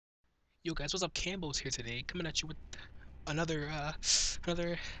Yo guys, what's up? KamBoz here today, coming at you with another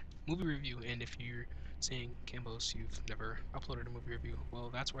another movie review. And if you're saying KamBoz, you've never uploaded a movie review,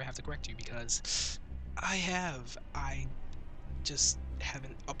 well, that's where I have to correct you because I have. I just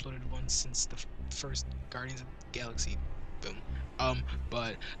haven't uploaded one since the first Guardians of the Galaxy film.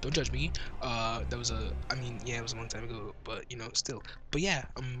 But don't judge me. That was I mean, yeah, it was a long time ago, but still. But yeah,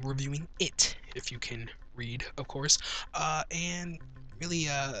 I'm reviewing it. If you can read, of course. And really,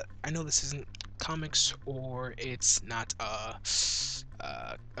 I know this isn't comics or it's not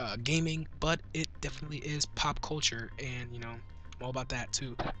gaming, but it definitely is pop culture, and I'm all about that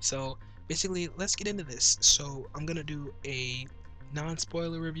too. So basically, let's get into this. So I'm gonna do a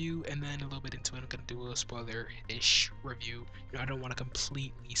non-spoiler review, and then a little bit into it I'm gonna do a spoiler-ish review. I don't want to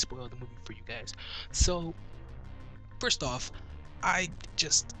completely spoil the movie for you guys. So first off, I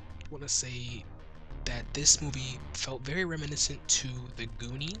just want to say that this movie felt very reminiscent to The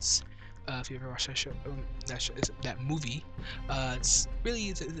Goonies. If you ever watched that show, that movie, it's a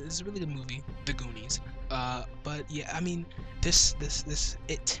really good movie, The Goonies. But yeah, I mean, it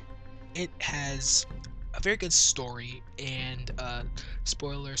has a very good story, and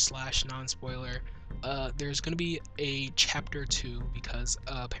spoiler slash non-spoiler, there's gonna be a chapter 2 because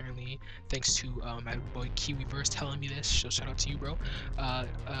apparently, thanks to my boy Kiwiverse telling me this, so shout out to you, bro.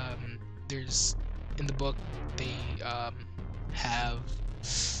 There's in the book, they have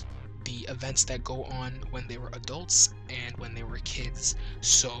the events that go on when they were adults and when they were kids.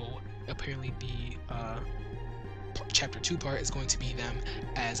 So apparently the chapter 2 part is going to be them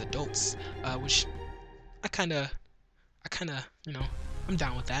as adults, which I kind of, I'm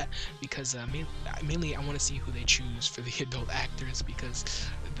down with that because mainly I want to see who they choose for the adult actors, because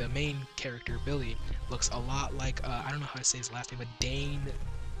the main character, Billy, looks a lot like, I don't know how to say his last name, but Dane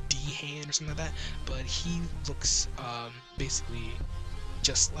DeHaan or something like that, but he looks basically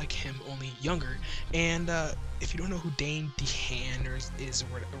just like him, only younger. And if you don't know who Dane DeHaan or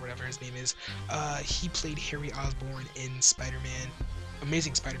whatever his name is, he played Harry Osborn in Spider-Man,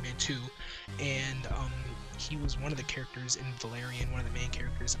 Amazing Spider-Man 2, and he was one of the characters in Valerian, one of the main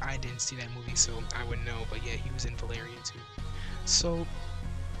characters. I didn't see that movie, so I wouldn't know, but yeah, he was in Valerian too. So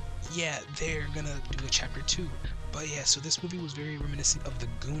yeah, they're gonna do a chapter 2. But yeah, so this movie was very reminiscent of The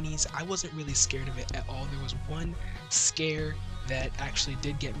Goonies. I wasn't really scared of it at all. There was one scare that actually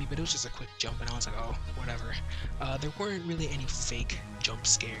did get me, but it was just a quick jump, and I was like, oh, whatever. There weren't really any fake jump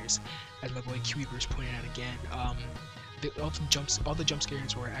scares, as my boy Kiwiverse pointed out again. All the jump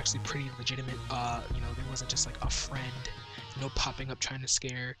scares were actually pretty legitimate. There wasn't just like a friend, popping up trying to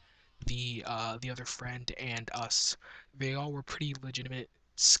scare the other friend and us. They all were pretty legitimate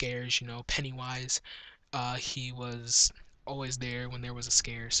scares. Pennywise, he was always there when there was a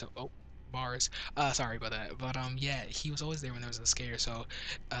scare. So, oh, bars. Sorry about that. But yeah, he was always there when there was a scare. So,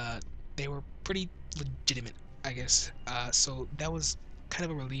 they were pretty legitimate, I guess. So that was kind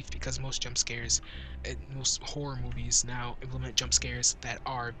of a relief, because most jump scares, most horror movies now implement jump scares that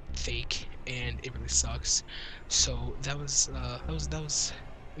are fake, and it really sucks. So that was a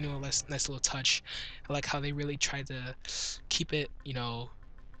nice little touch. I like how they really tried to keep it,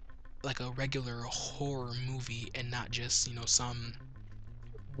 like a regular horror movie, and not just some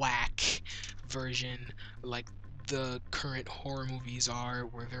whack version like the current horror movies are,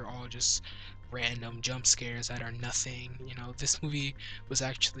 where they're all just random jump scares that are nothing. This movie was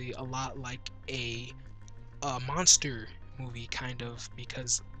actually a lot like a monster movie, kind of,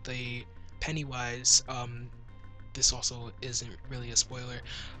 because the Pennywise, this also isn't really a spoiler,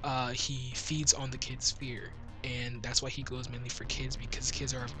 he feeds on the kids' fear, and that's why he goes mainly for kids, because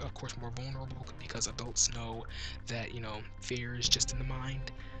kids are of course more vulnerable, because adults know that fear is just in the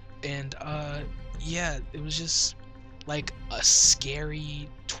mind. And yeah, it was just like a scary,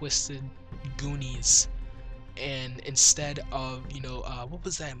 twisted Goonies, and instead of what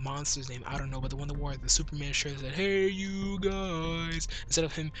was that monster's name, I don't know, but the one that wore the Superman shirt that said, "Hey you guys," instead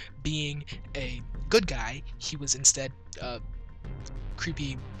of him being a good guy, he was instead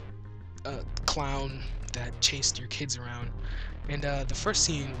creepy clown that chased your kids around. And the first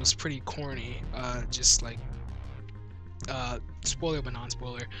scene was pretty corny, just like spoiler but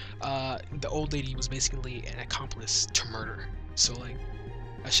non-spoiler, the old lady was basically an accomplice to murder. So like,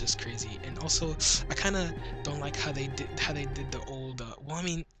 that's just crazy. And also, I kind of don't like how they did the old. Well, I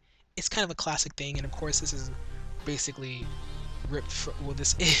mean, it's kind of a classic thing, and of course, this is basically ripped from. Well,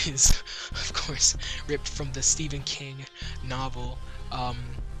 this is, of course, ripped from the Stephen King novel.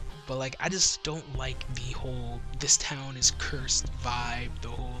 but like I just don't like the whole this town is cursed vibe, the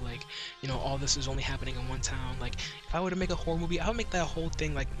whole like, you know, all this is only happening in one town. Like if I were to make a horror movie, I would make that whole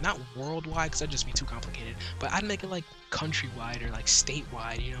thing like not worldwide because that'd just be too complicated, but I'd make it like countrywide or like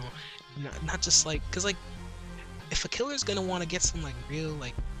statewide, you know, not just like, because like if a killer's gonna want to get some like real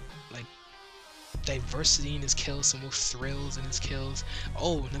like diversity in his kills, some more thrills in his kills.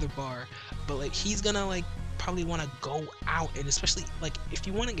 Oh, another bar. But like he's gonna like probably want to go out, and especially like if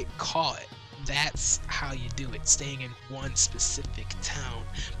you want to get caught, that's how you do it, staying in one specific town.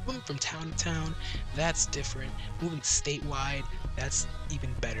 Moving from town to town, that's different. Moving statewide, that's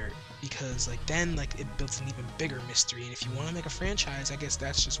even better, because like then like it builds an even bigger mystery. And if you want to make a franchise, I guess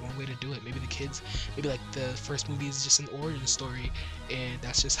that's just one way to do it. Maybe the kids, maybe like the first movie is just an origin story, and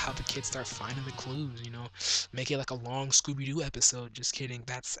that's just how the kids start finding the clues, you know. Make it like a long Scooby-Doo episode. Just kidding,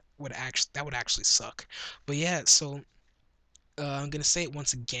 that would actually suck. But yeah, so I'm gonna say it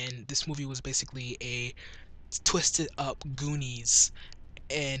once again. This movie was basically a twisted up Goonies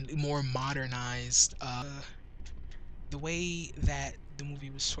and more modernized. The way that the movie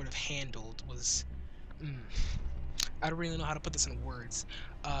was sort of handled was, mm, I don't really know how to put this in words,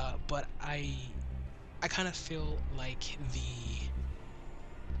 but I kind of feel like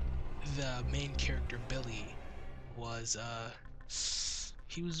the main character Billy was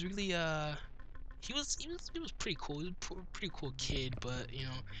he was really he was pretty cool. He was a pretty cool kid, but you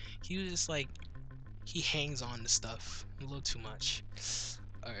know, he was just like he hangs on to stuff a little too much.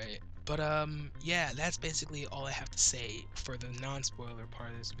 All right, but yeah, that's basically all I have to say for the non-spoiler part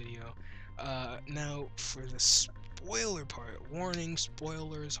of this video. Now for the spoiler part, warning,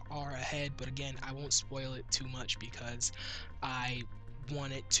 spoilers are ahead, but again, I won't spoil it too much because I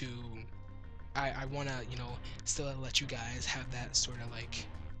want it to I want to, you know, still let you guys have that sort of like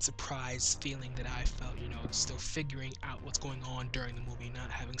surprise feeling that I felt, you know, still figuring out what's going on during the movie, not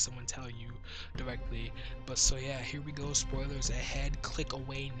having someone tell you directly. But so yeah, here we go, spoilers ahead. Click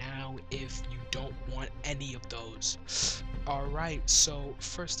away now if you don't want any of those. Alright, so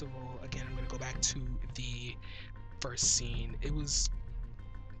first of all, again, I'm going to go back to the first scene. It was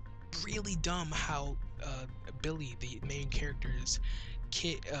really dumb how Billy, the main character's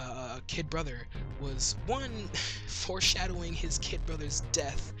kid brother, was one foreshadowing his kid brother's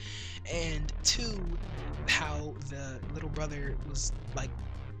death, and two, how the little brother was like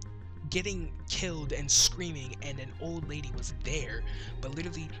getting killed and screaming, and an old lady was there, but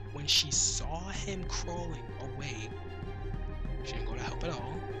literally when she saw him crawling away, she didn't go to help at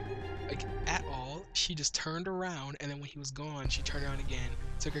all, like at all. She just turned around, and then when he was gone, she turned around again,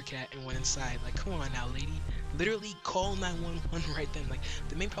 took her cat, and went inside. Like, come on now, lady. Literally call 911 right then. Like,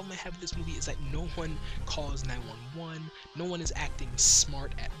 the main problem I have with this movie is that no one calls 911. No one is acting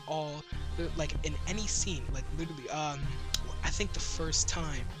smart at all. Like, in any scene, like, literally, I think the first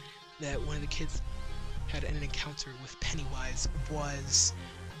time that one of the kids had an encounter with Pennywise was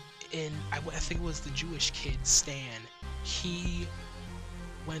in, I think it was the Jewish kid, Stan. He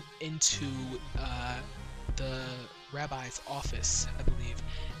went into the rabbi's office, I believe,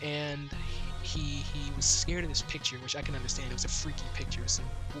 and he was scared of this picture, which I can understand. It was a freaky picture, some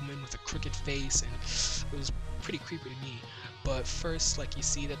woman with a crooked face, and it was pretty creepy to me. But first, like, you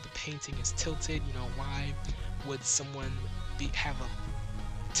see that the painting is tilted. You know, why would someone have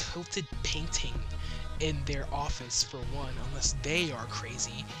a tilted painting in their office, for one, unless they are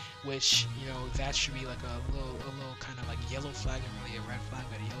crazy, which, you know, that should be like a little kind of like yellow flag, not really a red flag,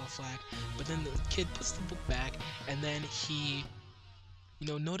 but a yellow flag. But then the kid puts the book back, and then he, you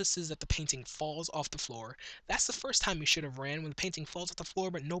know, notices that the painting falls off the floor. That's the first time he should have ran, when the painting falls off the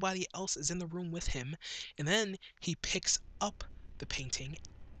floor, but nobody else is in the room with him. And then he picks up the painting,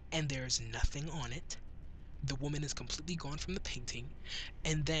 and there's nothing on it. The woman is completely gone from the painting.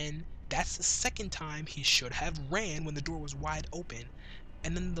 And then that's the second time he should have ran, when the door was wide open,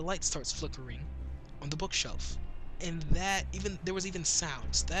 and then the light starts flickering on the bookshelf. And that, even there was even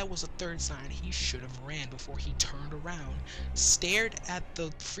sounds. That was a third sign he should have ran before he turned around, stared at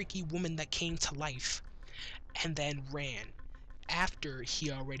the freaky woman that came to life, and then ran after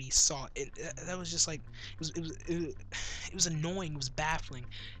he already saw it. That was just like, it was annoying, it was baffling.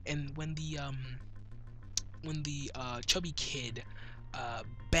 And when the chubby kid,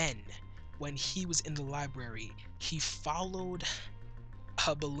 Ben, when he was in the library, he followed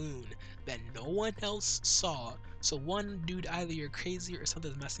a balloon that no one else saw. So one, dude, either you're crazy or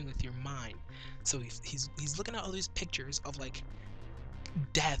something's messing with your mind. So he's looking at all these pictures of like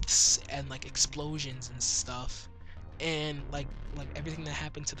deaths and like explosions and stuff, and like everything that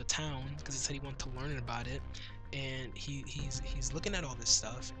happened to the town, because he said he wanted to learn about it. And he's looking at all this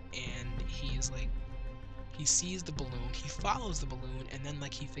stuff, and he's like, He sees the balloon, he follows the balloon, and then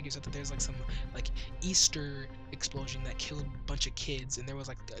like he figures out that there's like some like Easter explosion that killed a bunch of kids, and there was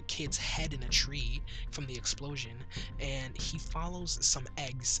like a kid's head in a tree from the explosion, and he follows some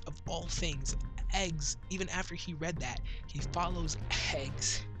eggs of all things. Eggs, even after he read that, he follows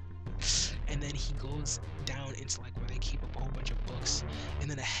eggs, and then he goes down into like where they keep a whole bunch of books, and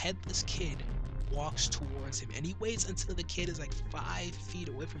then a headless kid walks towards him, and he waits until the kid is like 5 feet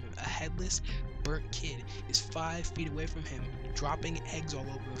away from him. A headless burnt kid is 5 feet away from him, dropping eggs all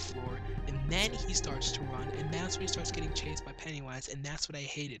over the floor, and then he starts to run, and that's when he starts getting chased by Pennywise, and that's what I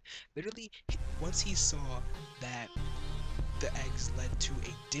hated. Literally, once he saw that the eggs led to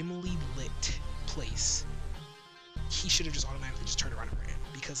a dimly lit place, he should have just automatically just turned around and ran,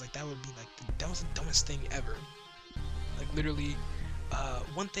 because like that would be like that was the dumbest thing ever. Like literally,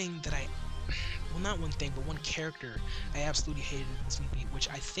 one thing that well, not one thing, but one character I absolutely hated in this movie, which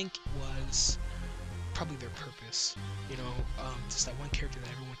I think was probably their purpose. You know, just that one character that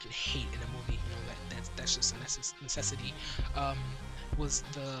everyone can hate in a movie. You know, that's just a necessity. Was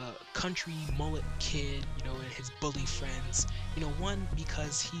the country mullet kid, you know, and his bully friends. You know, one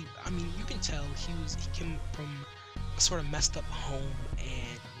because I mean, you can tell he came from a sort of messed up home,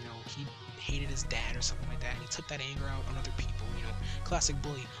 and you know, he hated his dad or something like that, and he took that anger out on other people. You know, classic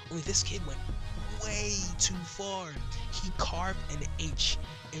bully. Only this kid went way too far. He carved an H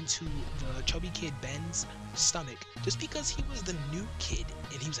into the chubby kid Ben's stomach just because he was the new kid,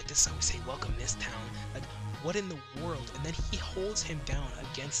 and he was like, "This is how we say welcome this town." Like, what in the world? And then he holds him down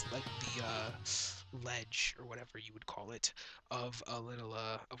against like the ledge or whatever you would call it of a little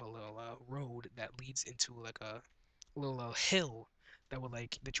road that leads into like a little hill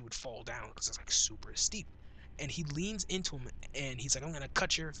that you would fall down because it's like super steep. And he leans into him, and he's like, "I'm gonna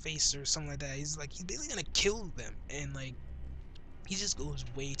cut your face," or something like that. He's like, he's basically gonna kill them, and like he just goes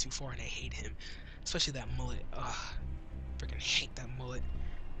way too far, and I hate him, especially that mullet. Ugh, freaking hate that mullet.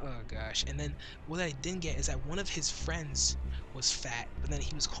 Oh gosh. And then what I didn't get is that one of his friends was fat, but then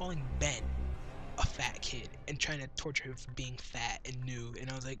he was calling Ben a fat kid and trying to torture him for being fat and new. And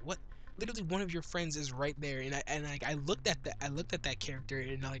I was like, what? Literally, one of your friends is right there, and I looked at that character,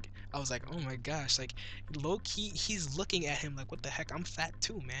 and like I was like, oh my gosh, like low key, he's looking at him like, what the heck? I'm fat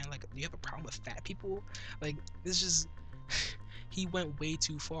too, man. Like, do you have a problem with fat people? Like, this just he went way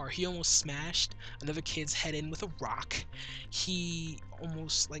too far. He almost smashed another kid's head in with a rock. He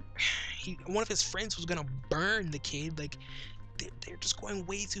almost like one of his friends was gonna burn the kid. Like, they're just going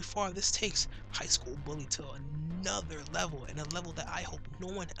way too far. This takes high school bully to another level, and a level that I hope no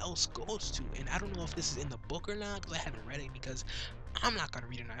one else goes to. And I don't know if this is in the book or not, because I haven't read it, because I'm not gonna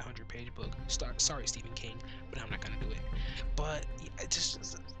read a 900-page book. Sorry, Stephen King, but I'm not gonna do it. But yeah,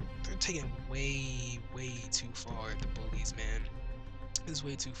 they're taking way too far, the bullies, man. Is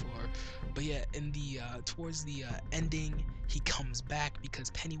way too far. But yeah, in the towards the ending, he comes back because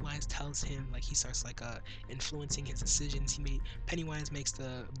Pennywise tells him, like, he starts like influencing his decisions. Pennywise makes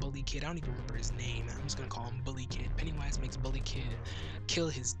the bully kid, I don't even remember his name, I'm just gonna call him Bully Kid. Pennywise makes Bully Kid kill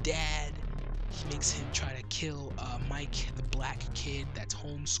his dad. He makes him try to kill Mike, the black kid that's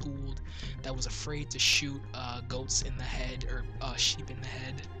homeschooled, that was afraid to shoot goats in the head, or sheep in the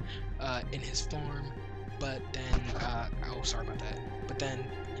head, in his farm. But then, oh, sorry about that. But then,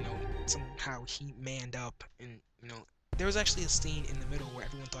 you know, somehow he manned up, and, you know, there was actually a scene in the middle where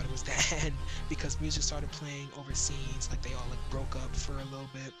everyone thought it was the end because music started playing over scenes, like they all like broke up for a little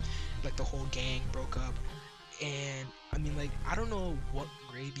bit, like the whole gang broke up. And I mean, like, I don't know what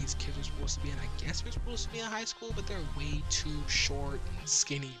grade these kids are supposed to be in. I guess they're supposed to be in high school, but they're way too short and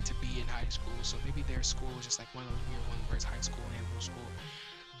skinny to be in high school. So maybe their school is just like one of those weird ones where it's high school and middle school.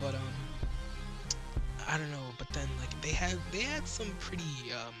 But I don't know, but then like they had some pretty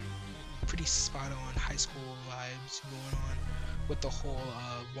spot on high school vibes going on, with the whole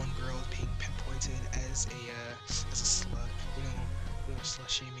one girl being pinpointed as a slut, you know, slut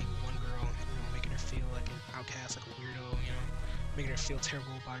shaming one girl, you know, making her feel like an outcast, like a weirdo, you know, making her feel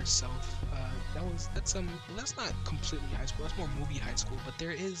terrible about herself. That's not completely high school, that's more movie high school, but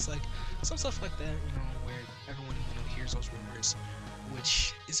there is like some stuff like that, you know, where everyone, you know, hears those rumors,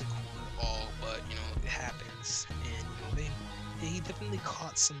 which isn't cool at all, but you know, it happens. And you know, they definitely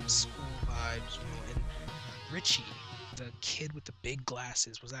caught some school vibes, you know. And Richie, the kid with the big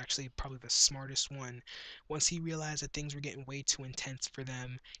glasses, was actually probably the smartest one. Once he realized that things were getting way too intense for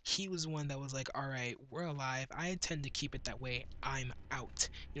them, he was the one that was like, all right, we're alive, I intend to keep it that way, I'm out.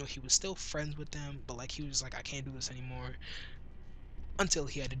 You know, he was still friends with them, but like he was like, I can't do this anymore, until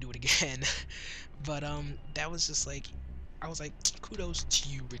he had to do it again. But that was just like, I was like, kudos to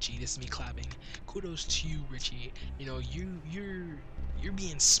you, Richie. This is me clapping. Kudos to you, Richie. You know, you're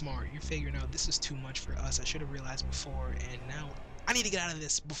being smart. You're figuring out this is too much for us. I should have realized before, and now I need to get out of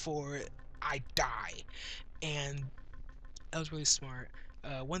this before I die. And that was really smart.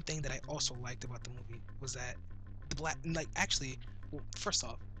 One thing that I also liked about the movie was that the black, like, actually, well, first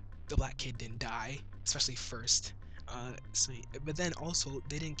off, the black kid didn't die, especially first. So, but then also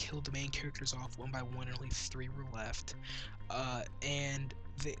they didn't kill the main characters off one by one, and only three were left. And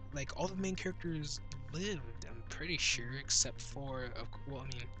they, like, all the main characters lived, I'm pretty sure, except for, well,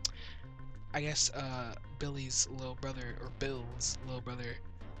 I mean, I guess Billy's little brother, or Bill's little brother,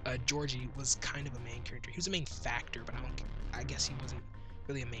 Georgie, was kind of a main character. He was a main factor, but I guess he wasn't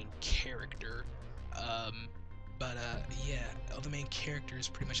really a main character. Um, but yeah, all the main characters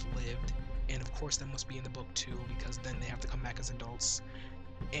pretty much lived, and of course that must be in the book too, because then they have to come back as adults.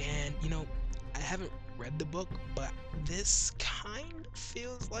 And you know, I haven't read the book, but this kind of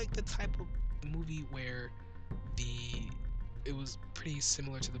feels like the type of movie where the it was pretty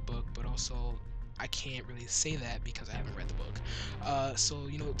similar to the book, but also I can't really say that because I haven't read the book. So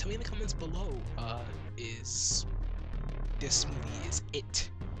you know, tell me in the comments below. Is this movie, is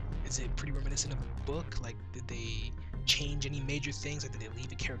it pretty reminiscent of the book? Like, did they change any major things? Like, did they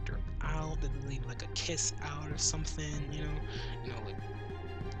leave a character out? Did they leave like a kiss out or something? Like,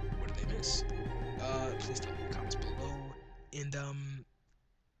 what did they miss? Please tell me in the comments below. And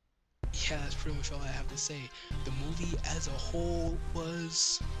yeah, that's pretty much all I have to say. The movie as a whole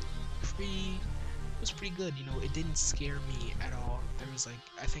was pretty good. You know, it didn't scare me at all. There was, like,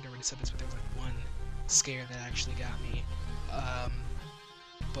 I think I already said this, but there was like one scare that actually got me.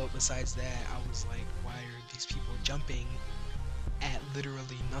 But besides that, I was like, why are these people jumping at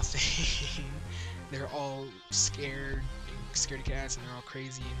literally nothing? They're all scared, scaredy cats, and they're all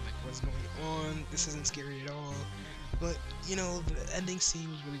crazy, and like, what's going on? This isn't scary at all. But you know, the ending scene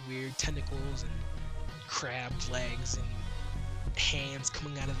was really weird. Tentacles and crab legs and hands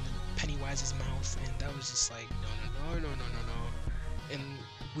coming out of Pennywise's mouth, and that was just like, no. And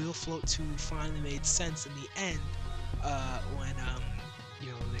Wheel Float 2 finally made sense in the end, when you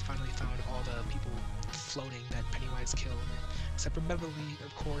know, they finally found all the people floating that Pennywise killed, except for Beverly,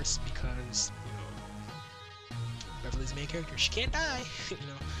 of course, because you know, Beverly's the main character. She can't die, you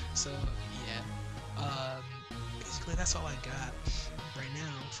know. So yeah. Basically that's all I got right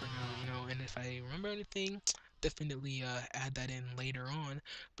now for now, you know, and if I remember anything, definitely add that in later on.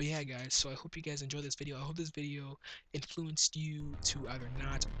 But yeah guys, so I hope you guys enjoyed this video. I hope this video influenced you to either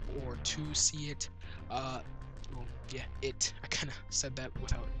not or to see it. Well, yeah, I kind of said that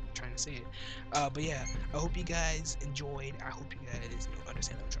without trying to say it. But yeah, I hope you guys enjoyed. I hope you guys, you know,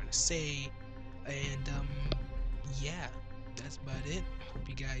 understand what I'm trying to say. And yeah, that's about it. I hope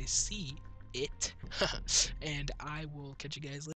you guys see it. And I will catch you guys later.